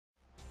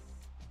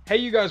Hey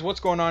you guys, what's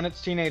going on?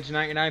 It's Teenage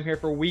Knight, and I'm here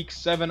for week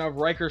 7 of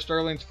Ryker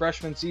Sterling's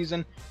freshman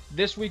season.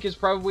 This week is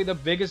probably the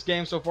biggest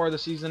game so far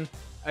this season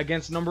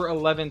against number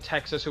 11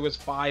 Texas, who is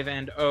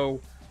 5-0.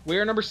 We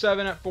are number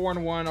 7 at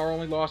 4-1. Our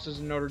only loss is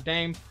in Notre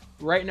Dame.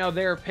 Right now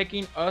they are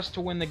picking us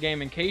to win the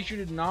game. In case you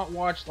did not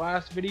watch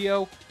last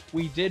video,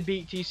 we did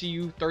beat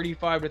TCU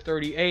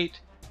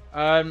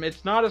 35-38.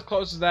 It's not as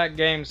close as that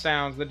game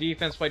sounds. The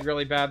defense played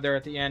really bad there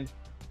at the end.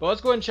 But let's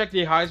go ahead and check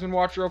the Heisman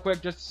Watch real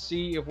quick just to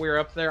see if we're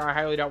up there. I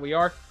highly doubt we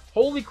are.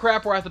 Holy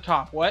crap, we're at the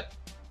top. What?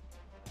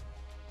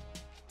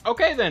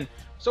 Okay, then.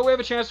 So we have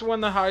a chance to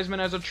win the Heisman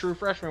as a true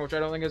freshman, which I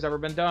don't think has ever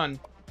been done.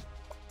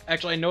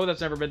 Actually, I know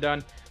that's never been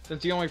done,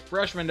 since the only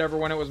freshman to ever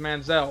win it was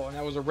Manziel, and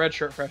that was a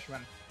redshirt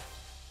freshman.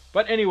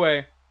 But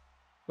anyway,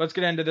 let's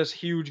get into this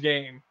huge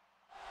game.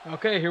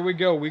 Okay, here we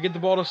go. We get the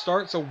ball to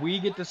start, so we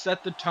get to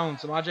set the tone.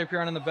 Samaje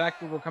Perine in the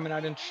backfield. We're coming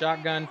out in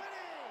shotgun.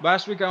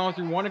 Last week, I only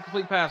threw one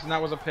incomplete pass, and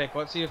that was a pick.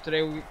 Let's see if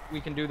today we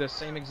can do the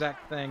same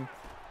exact thing.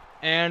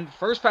 And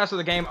first pass of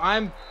the game,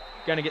 I'm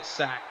going to get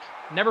sacked.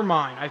 Never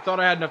mind. I thought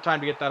I had enough time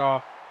to get that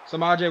off.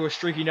 Samaje was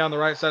streaking down the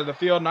right side of the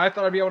field, and I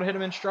thought I'd be able to hit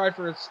him in stride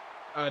for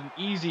an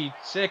easy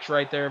 6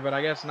 right there, but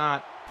I guess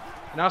not.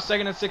 Now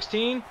 2nd and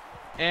 16,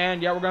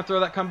 and yeah, we're going to throw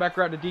that comeback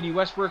route to D.D.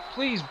 Westbrook.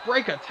 Please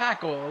break a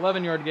tackle,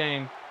 11-yard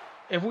gain.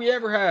 If we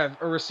ever have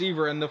a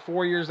receiver in the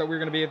 4 years that we're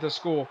going to be at this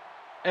school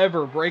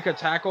ever break a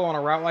tackle on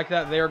a route like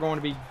that, they are going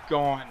to be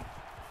gone.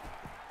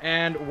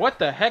 And what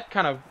the heck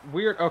kind of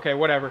weird... Okay,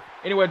 whatever.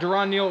 Anyway,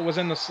 Duron Neal was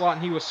in the slot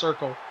and he was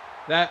circle.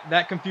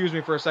 That confused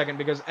me for a second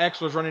because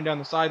X was running down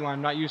the sideline.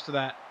 I'm not used to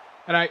that.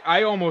 And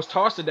I almost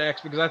tossed it to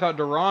X because I thought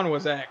Duron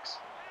was X.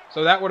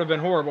 So that would have been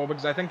horrible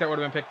because I think that would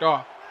have been picked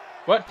off.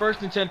 But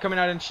 1st and 10 coming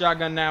out in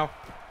shotgun now.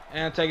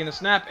 And taking the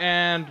snap.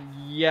 And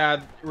yeah,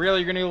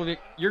 really,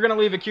 you're gonna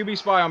leave a QB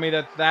spy on me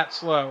that's that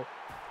slow.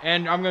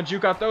 And I'm going to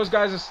juke out those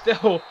guys and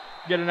still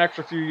get an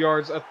extra few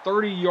yards. A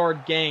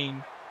 30-yard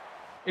gain.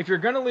 If you're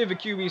going to leave a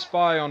QB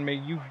spy on me,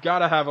 you've got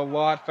to have a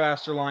lot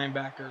faster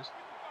linebackers.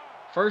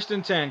 1st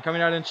and 10, coming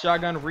out in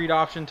shotgun, read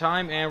option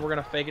time, and we're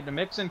going to fake it to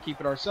Mixon, keep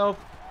it ourselves.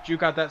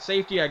 Juke out that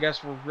safety, I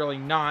guess we're really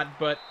not,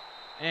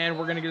 and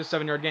we're going to get a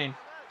 7-yard gain.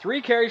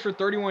 3 carries for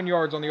 31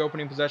 yards on the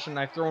opening possession, and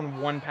I've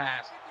thrown 1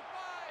 pass.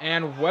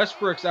 And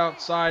Westbrook's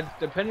outside,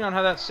 depending on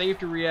how that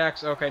safety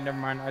reacts. Okay, never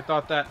mind, I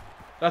thought that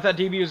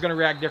DB was going to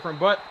react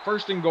different, but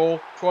 1st and goal,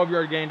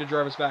 12-yard gain to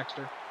Jarvis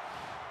Baxter.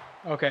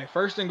 Okay,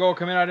 1st and goal,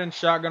 coming out in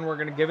shotgun. We're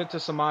going to give it to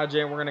Samaje,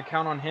 and we're going to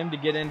count on him to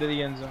get into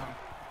the end zone.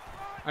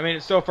 I mean,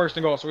 it's still 1st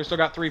and goal, so we still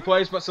got 3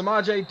 plays, but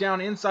Samaje down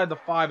inside the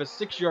 5, a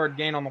 6-yard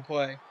gain on the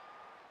play.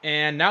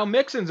 And now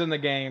Mixon's in the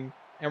game,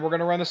 and we're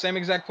going to run the same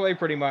exact play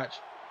pretty much.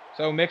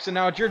 So Mixon,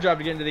 now it's your job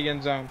to get into the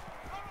end zone.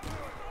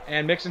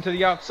 And Mixon to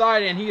the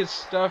outside, and he is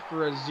stuffed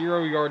for a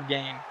 0-yard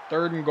gain.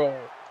 3rd and goal.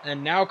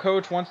 And now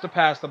Coach wants to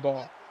pass the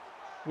ball,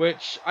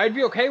 which I'd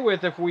be okay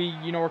with if we,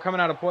 were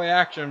coming out of play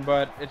action,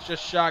 but it's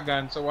just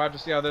shotgun, so we'll have to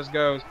see how this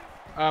goes.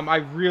 I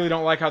really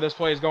don't like how this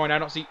play is going. I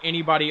don't see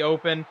anybody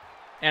open,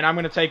 and I'm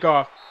going to take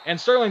off.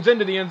 And Sterling's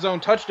into the end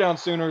zone. Touchdown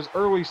Sooners,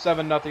 early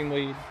 7-0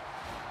 lead.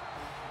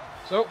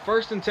 So,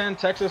 1st and 10,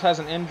 Texas has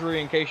an injury.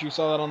 In case you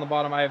saw that on the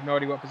bottom, I have no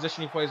idea what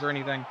position he plays or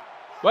anything.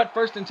 But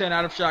 1st and 10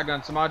 out of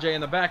shotgun. Samaje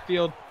in the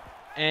backfield.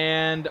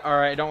 And,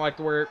 alright, I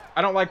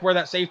don't like where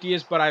that safety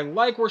is, but I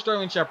like where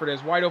Sterling Shepard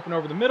is. Wide open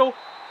over the middle.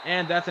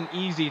 And that's an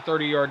easy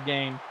 30-yard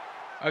gain.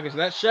 Okay, so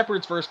that's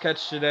Shepard's first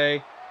catch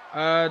today.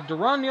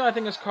 Duron Neal, I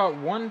think, has caught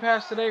 1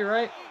 pass today,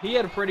 right? He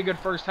had a pretty good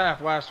first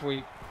half last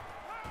week.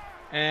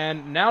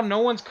 And now no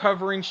one's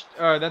covering...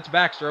 that's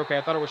Baxter. Okay,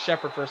 I thought it was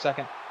Shepard for a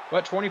second.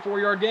 But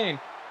 24-yard gain.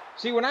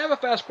 See, when I have a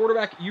fast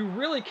quarterback, you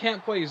really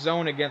can't play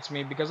zone against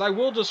me because I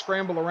will just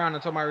scramble around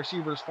until my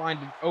receivers find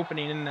an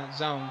opening in that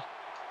zone.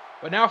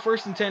 But now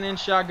 1st and 10 in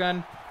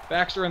shotgun.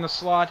 Baxter in the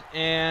slot.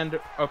 And,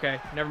 okay,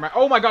 never mind.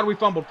 Oh, my God, we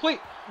fumbled. Please...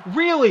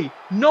 Really?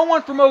 No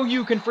one from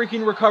OU can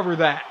freaking recover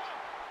that.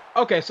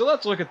 Okay, so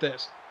let's look at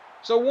this.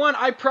 So one,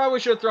 I probably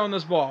should have thrown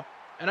this ball.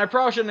 And I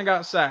probably shouldn't have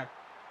got sacked.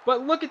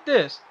 But look at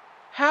this.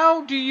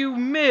 How do you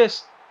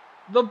miss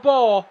the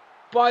ball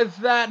by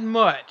that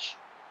much?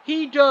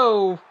 He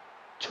dove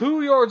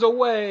 2 yards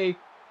away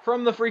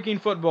from the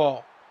freaking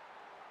football.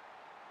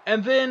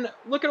 And then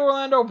look at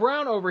Orlando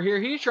Brown over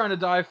here. He's trying to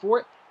dive for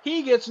it.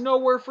 He gets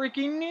nowhere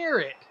freaking near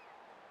it.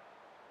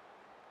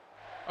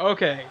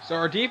 Okay, so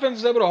our defense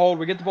is able to hold.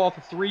 We get the ball at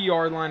the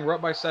 3-yard line. We're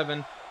up by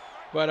 7.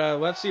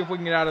 But let's see if we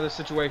can get out of this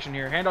situation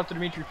here. Handoff to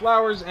Dimitri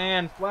Flowers,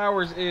 and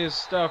Flowers is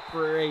stuffed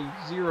for a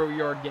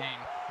 0-yard gain.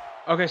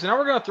 Okay, so now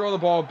we're going to throw the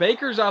ball.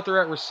 Baker's out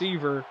there at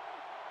receiver.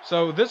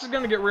 So this is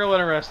going to get real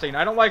interesting.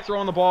 I don't like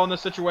throwing the ball in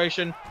this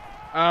situation.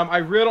 I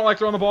really don't like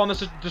throwing the ball in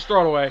this. Just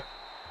throw it away.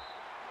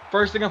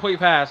 1st and complete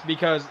pass,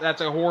 because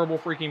that's a horrible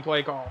freaking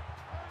play call.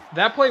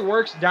 That play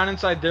works down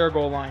inside their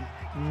goal line,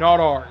 not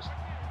ours.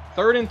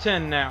 3rd and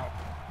 10 now.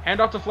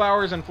 Handoff to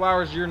Flowers, and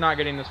Flowers, you're not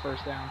getting this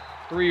first down.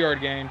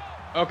 3-yard gain.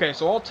 Okay,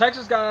 so all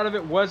Texas got out of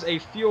it was a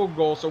field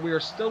goal, so we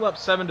are still up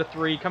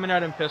 7-3, coming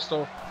out in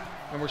pistol.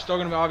 And we're still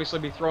going to obviously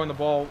be throwing the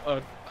ball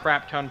a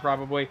crap ton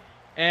probably.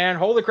 And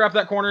holy crap,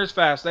 that corner is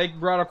fast. They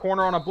brought a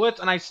corner on a blitz,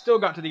 and I still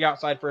got to the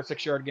outside for a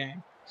 6-yard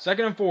gain.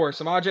 2nd and 4,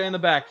 Samaje in the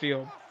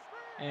backfield.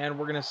 And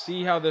we're going to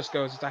see how this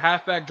goes. It's a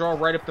halfback draw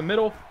right up the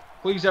middle.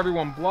 Please,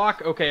 everyone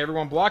block. Okay,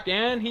 everyone blocked,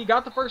 and he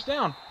got the first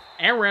down.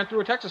 And ran through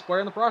a Texas player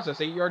in the process,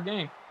 8-yard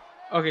gain.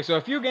 Okay, so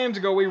a few games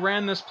ago, we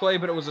ran this play,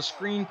 but it was a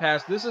screen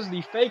pass. This is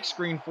the fake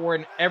screen for it,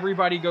 and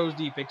everybody goes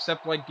deep,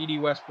 except, like, D.D.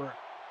 Westbrook.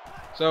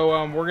 So,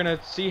 we're going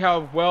to see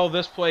how well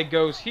this play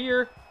goes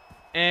here.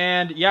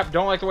 And, yep,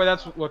 don't like the way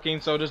that's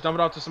looking, so just dump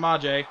it off to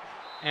Samaje.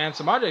 And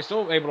Samaje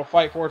still able to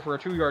fight for it for a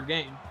 2-yard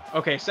gain.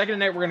 Okay, 2nd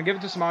and 8, we're going to give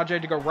it to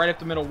Samaje to go right up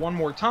the middle one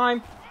more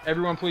time.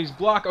 Everyone please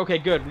block. Okay,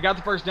 good. We got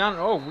the first down.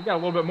 Oh, we got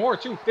a little bit more,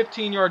 too.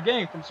 15-yard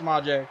gain from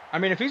Samaje. I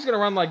mean, if he's going to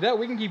run like that,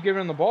 we can keep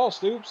giving him the ball,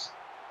 Stoops.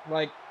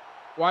 Like,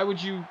 why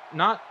would you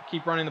not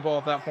keep running the ball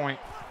at that point?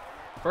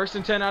 1st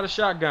and 10 out of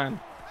shotgun.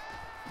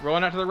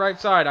 Rolling out to the right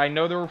side. I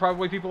know there were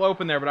probably people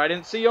open there, but I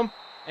didn't see them.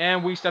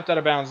 And we stepped out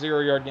of bounds.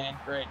 0-yard gain.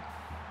 Great.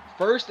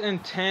 1st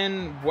and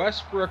 10,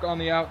 Westbrook on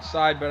the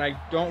outside, but I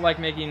don't like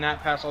making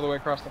that pass all the way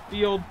across the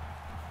field.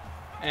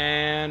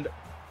 And,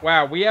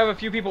 wow, we have a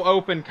few people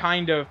open,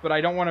 kind of, but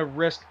I don't want to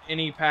risk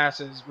any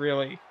passes,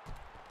 really.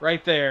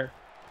 Right there.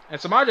 And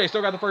Samaje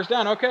still got the first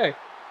down. Okay.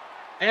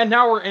 And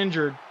now we're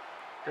injured.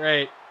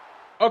 Great.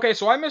 Okay,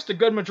 so I missed a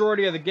good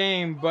majority of the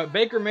game, but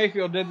Baker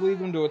Mayfield did lead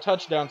them to a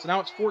touchdown, so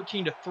now it's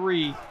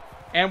 14-3,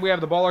 and we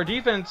have the ball. Our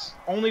defense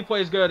only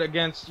plays good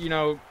against, you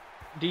know,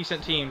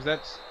 decent teams.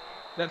 That's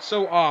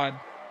so odd.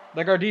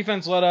 Like, our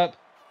defense let up,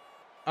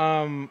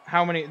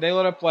 how many? They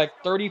let up, like,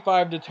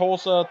 35 to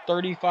Tulsa,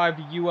 35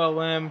 to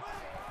ULM,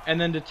 and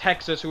then to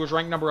Texas, who was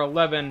ranked number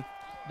 11,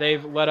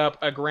 they've let up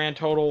a grand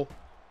total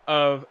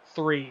of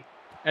 3.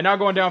 And now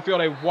going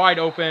downfield, a wide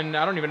open,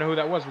 I don't even know who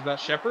that was. Was that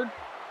Shepard?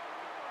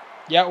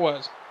 Yeah, it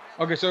was.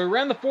 Okay, so we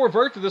ran the 4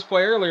 vert to this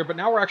play earlier, but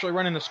now we're actually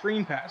running the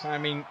screen pass. I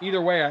mean, either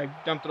way, I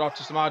dumped it off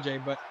to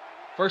Samaje, but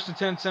 1st and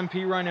 10, send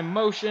Pirine in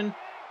motion.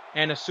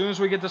 And as soon as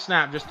we get the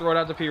snap, just throw it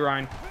out to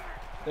Pirine.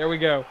 There we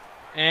go.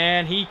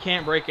 And he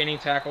can't break any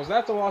tackles.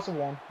 That's a loss of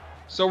 1.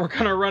 So we're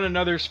going to run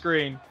another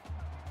screen.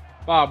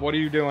 Bob, what are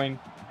you doing?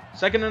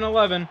 2nd and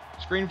 11.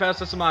 Screen pass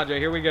to Samaje.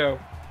 Here we go.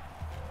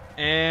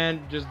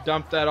 And just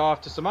dump that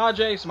off to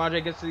Samaje.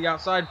 Samaje gets to the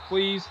outside.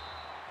 Please.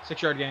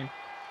 6-yard gain.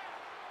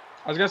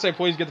 I was going to say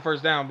please get the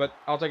first down, but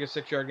I'll take a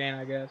 6-yard gain,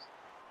 I guess.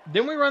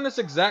 Didn't we run this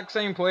exact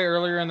same play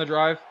earlier in the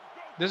drive?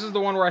 This is the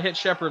one where I hit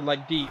Shepard,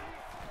 like, deep.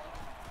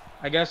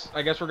 I guess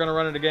we're going to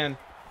run it again.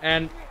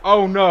 And,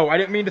 oh no, I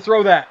didn't mean to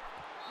throw that.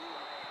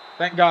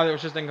 Thank God it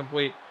was just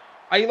incomplete.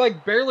 I,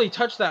 like, barely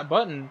touched that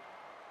button.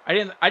 I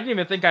didn't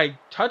even think I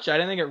touched it. I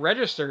didn't think it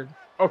registered.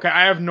 Okay,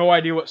 I have no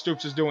idea what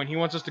Stoops is doing. He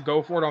wants us to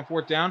go for it on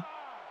 4th down.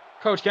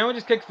 Coach, can't we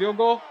just kick field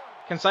goal?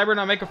 Can Cyber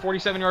not make a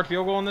 47-yard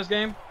field goal in this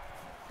game?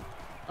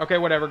 Okay,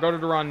 whatever. Go to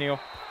Deron Neal.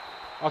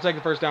 I'll take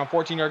the first down.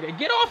 14-yard gain.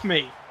 Get off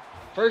me!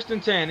 1st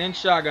and 10 in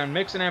shotgun.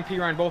 Mixon and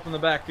Pirine both in the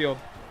backfield.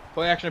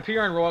 Play action to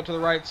Pirine. Roll out to the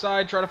right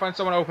side. Try to find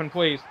someone open,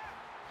 please.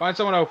 Find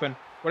someone open.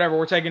 Whatever.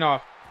 We're taking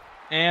off.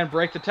 And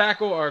break the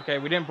tackle. Okay,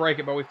 we didn't break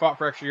it, but we fought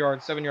for extra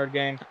yards. 7-yard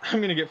gain. I'm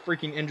going to get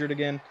freaking injured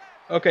again.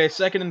 Okay,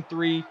 2nd and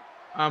 3.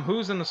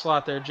 Who's in the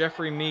slot there?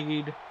 Jeffrey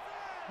Meade.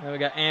 And then we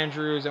got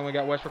Andrews, and we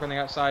got Westbrook on the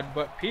outside.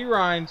 But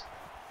Pirine's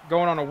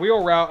going on a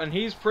wheel route, and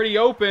he's pretty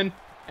open.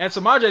 And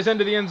Samaje's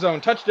into the end zone.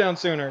 Touchdown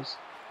Sooners.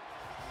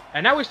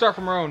 And now we start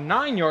from our own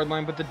 9-yard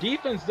line, but the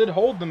defense did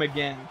hold them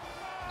again.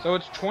 So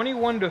it's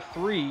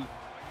 21-3.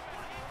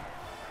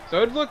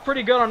 So it'd look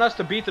pretty good on us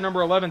to beat the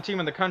number 11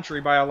 team in the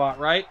country by a lot,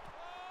 right?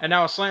 And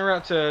now a slant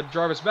route to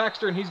Jarvis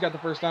Baxter, and he's got the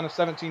first down, a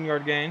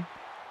 17-yard gain.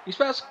 These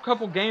past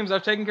couple games,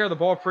 I've taken care of the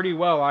ball pretty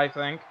well, I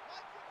think.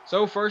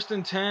 So 1st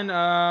and 10,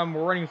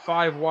 we're running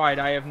 5 wide.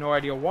 I have no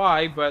idea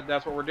why, but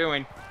that's what we're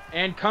doing.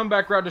 And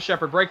comeback route to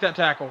Shepard. Break that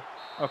tackle.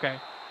 Okay.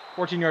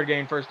 14-yard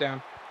gain, first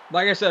down.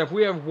 Like I said, if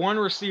we have one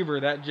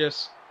receiver that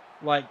just,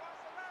 like,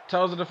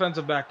 tells the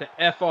defensive back to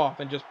F off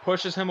and just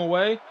pushes him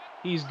away,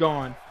 he's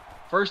gone.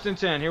 1st and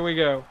 10, here we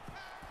go.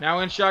 Now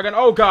in shotgun.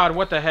 Oh, God,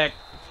 what the heck.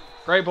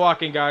 Great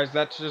blocking, guys.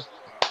 That's just...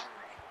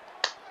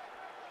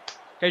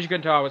 In case you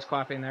couldn't tell, I was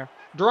clapping there.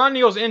 Deron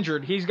Neal's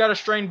injured. He's got a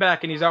strained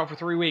back, and he's out for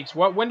 3 weeks.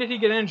 When did he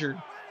get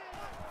injured?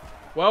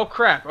 Well,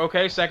 crap.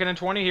 Okay, 2nd and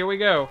 20, here we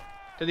go.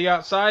 To the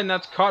outside, and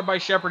that's caught by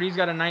Shepard. He's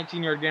got a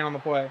 19-yard gain on the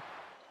play.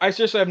 I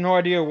seriously have no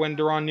idea when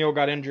Deron Neal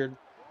got injured.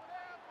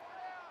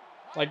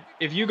 Like,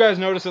 if you guys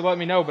notice it, let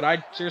me know, but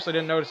I seriously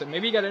didn't notice it.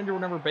 Maybe he got injured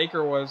whenever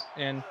Baker was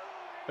in.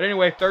 But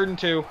anyway, 3rd and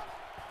 2.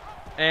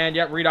 And,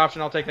 yep, read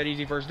option. I'll take that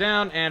easy first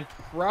down. And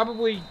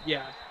probably,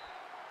 yeah.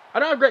 I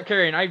don't regret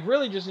carrying. I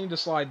really just need to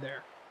slide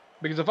there.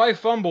 Because if I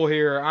fumble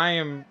here, I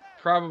am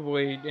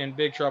probably in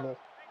big trouble.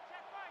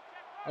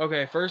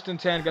 Okay, 1st and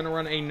 10. Going to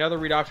run another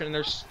read option. And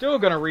they're still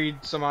going to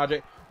read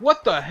Samaje.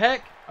 What the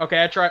heck?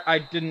 Okay, I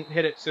didn't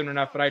hit it soon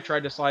enough, but I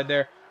tried to slide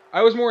there.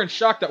 I was more in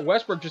shock that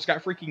Westbrook just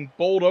got freaking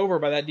bowled over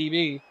by that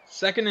DB.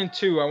 2nd and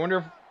 2. I wonder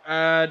if...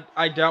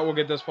 I doubt we'll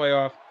get this play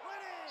off.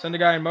 Send a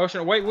guy in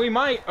motion. Wait, we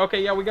might.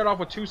 Okay, yeah, we got off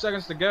with 2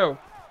 seconds to go.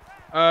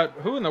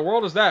 Who in the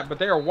world is that? But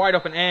they are wide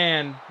open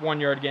and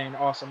 1-yard gain.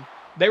 Awesome.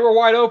 They were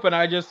wide open.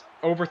 I just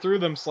overthrew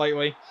them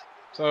slightly.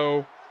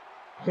 So,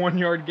 1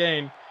 yard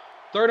gain.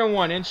 3rd and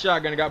 1 in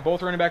shotgun. I got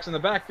both running backs in the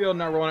backfield.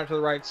 Now rolling it to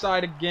the right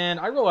side again.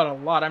 I roll out a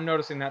lot. I'm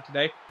noticing that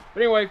today.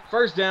 But anyway,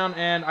 1st down,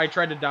 and I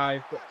tried to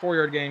dive. But 4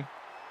 yard gain.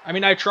 I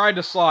mean, I tried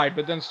to slide,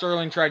 but then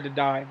Sterling tried to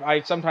dive.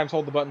 I sometimes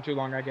hold the button too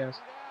long, I guess.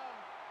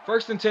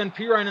 1st and 10.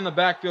 Pirine in the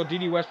backfield.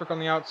 D.D. Westbrook on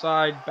the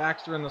outside.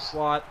 Baxter in the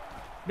slot.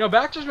 You know,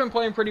 Baxter's been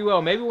playing pretty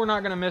well. Maybe we're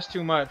not going to miss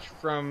too much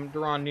from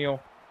Deron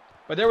Neal.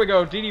 But there we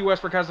go. D.D.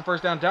 Westbrook has the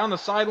 1st down. Down the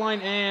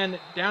sideline and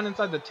down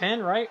inside the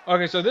 10, right?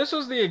 Okay, so this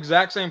was the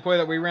exact same play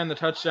that we ran the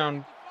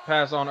touchdown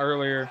pass on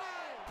earlier.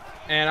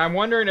 And I'm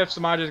wondering if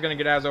Samaje is going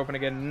to get eyes open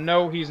again.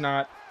 No, he's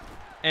not.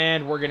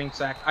 And we're getting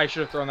sacked. I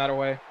should have thrown that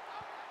away.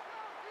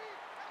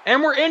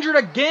 And we're injured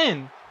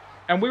again.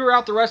 And we were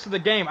out the rest of the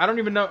game. I don't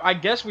even know. I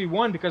guess we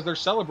won because they're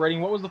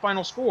celebrating. What was the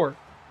final score?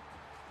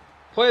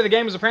 Play of the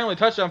game is apparently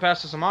touchdown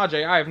pass to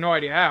Samaje. I have no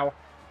idea how.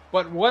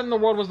 But what in the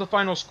world was the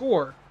final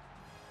score?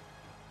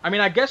 I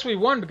mean, I guess we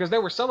won because they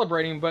were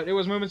celebrating, but it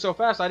was moving so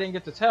fast I didn't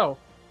get to tell.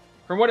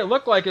 From what it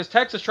looked like is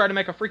Texas tried to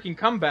make a freaking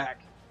comeback.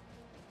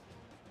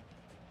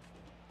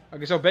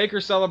 Okay, so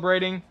Baker's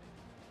celebrating.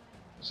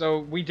 So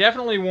we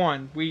definitely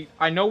won.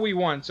 I know we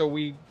won, so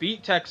we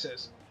beat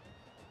Texas.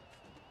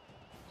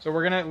 So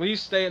we're going to at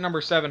least stay at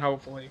number 7,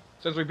 hopefully.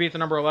 Since we beat the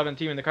number 11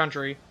 team in the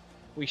country.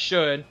 We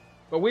should.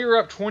 But we were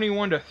up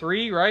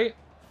 21-3, right?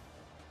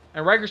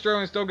 And Ryker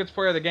Sterling still gets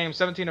player of the game,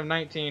 17 of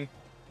 19.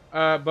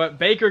 But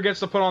Baker gets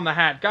to put on the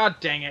hat. God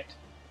dang it.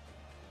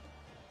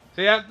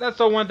 See, that's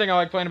the one thing I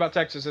like playing about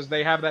Texas, is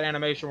they have that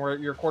animation where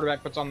your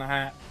quarterback puts on the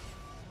hat.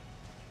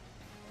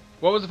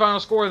 What was the final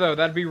score, though?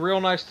 That'd be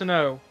real nice to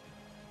know.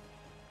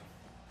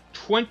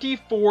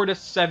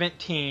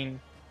 24-17.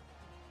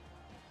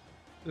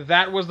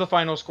 That was the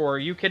final score. Are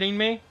you kidding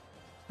me?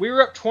 We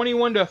were up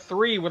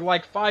 21-3 with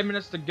like 5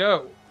 minutes to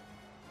go.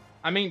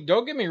 I mean,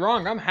 don't get me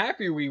wrong. I'm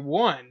happy we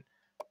won.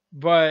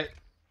 But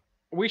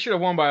we should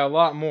have won by a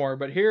lot more.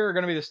 But here are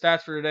going to be the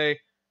stats for today.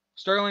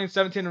 Sterling,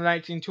 17 of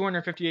 19,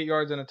 258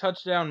 yards and a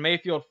touchdown.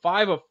 Mayfield,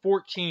 5 of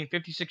 14,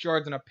 56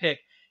 yards and a pick.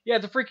 Yeah,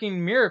 it's a freaking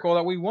miracle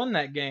that we won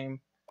that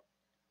game.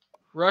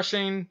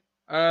 Rushing,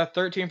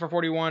 13 for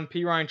 41.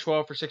 Pirine,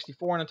 12 for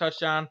 64 and a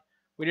touchdown.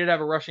 We did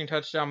have a rushing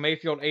touchdown.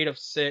 Mayfield, 8 of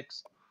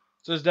 6.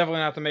 So it's definitely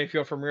not the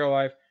Mayfield from real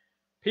life.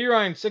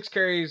 Pirine,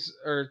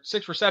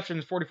 6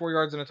 receptions, 44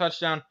 yards and a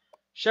touchdown.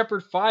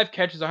 Shepard, 5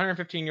 catches,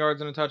 115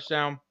 yards and a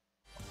touchdown.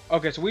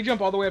 Okay, so we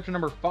jump all the way up to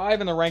number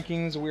 5 in the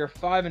rankings. We are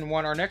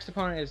 5-1. Our next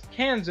opponent is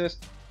Kansas,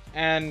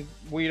 and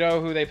we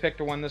know who they picked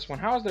to win this one.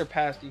 How is their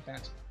pass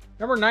defense?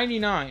 Number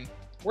 99.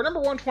 We're number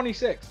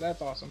 126.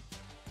 That's awesome.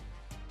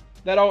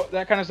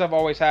 That kind of stuff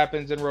always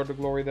happens in Road to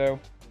Glory, though.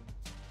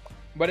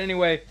 But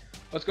anyway,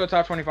 let's go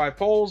top 25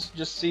 polls.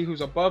 Just see who's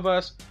above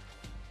us.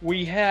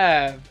 We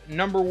have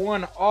number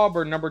 1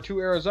 Auburn, number 2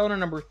 Arizona,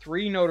 number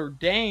 3 Notre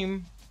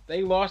Dame.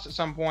 They lost at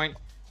some point.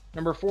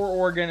 Number 4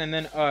 Oregon, and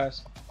then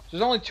us. So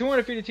there's only 2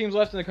 undefeated teams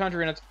left in the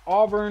country, and it's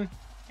Auburn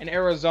and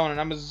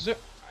Arizona.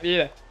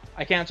 And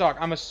I can't talk.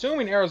 I'm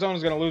assuming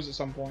Arizona's going to lose at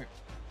some point.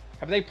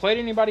 Have they played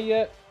anybody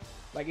yet?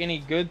 Like any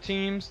good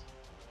teams?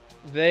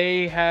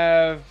 They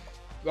have.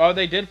 Oh,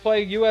 they did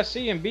play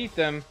USC and beat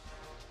them.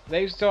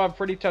 They still have a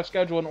pretty tough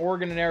schedule, and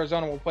Oregon and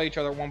Arizona will play each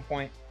other at one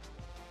point.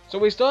 So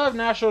we still have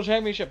national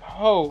championship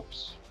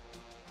hopes.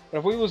 But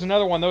if we lose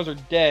another one, those are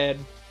dead.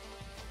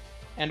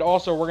 And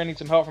also, we're going to need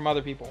some help from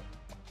other people.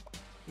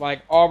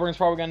 Like, Auburn's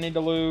probably going to need to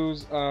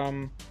lose.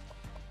 Notre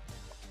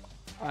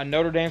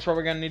Dame's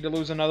probably going to need to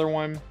lose another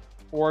one.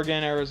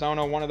 Oregon,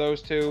 Arizona, one of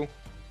those two.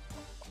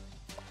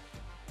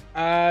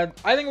 I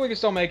think we can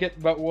still make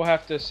it, but we'll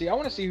have to see. I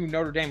want to see who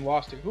Notre Dame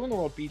lost to. Who in the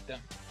world beat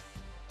them?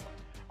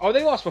 Oh,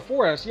 they lost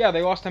before us. Yeah,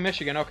 they lost to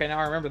Michigan. Okay, now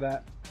I remember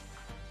that.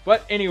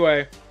 But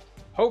anyway,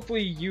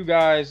 hopefully you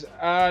guys...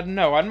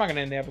 no, I'm not going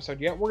to end the episode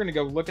yet. We're going to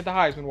go look at the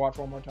Heisman Watch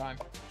one more time.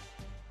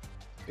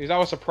 Because I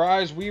was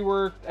surprised we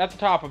were at the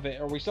top of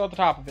it. Are we still at the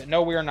top of it?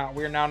 No, we are not.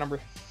 We are now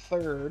number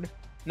 3rd.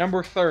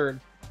 Number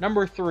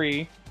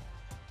 3.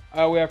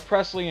 We have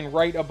Presley and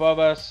Wright above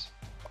us.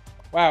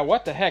 Wow,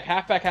 what the heck?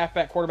 Halfback,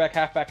 halfback, quarterback,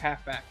 halfback,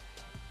 halfback.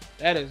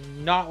 That is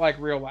not like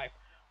real life.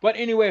 But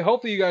anyway,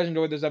 hopefully you guys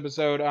enjoyed this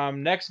episode.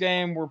 Next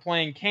game, we're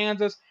playing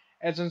Kansas.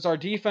 And since our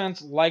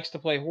defense likes to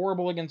play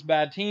horrible against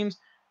bad teams,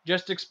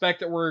 just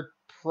expect that we're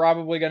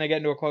probably going to get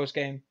into a close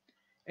game.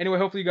 Anyway,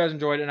 hopefully you guys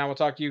enjoyed, and I will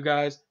talk to you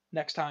guys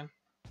next time.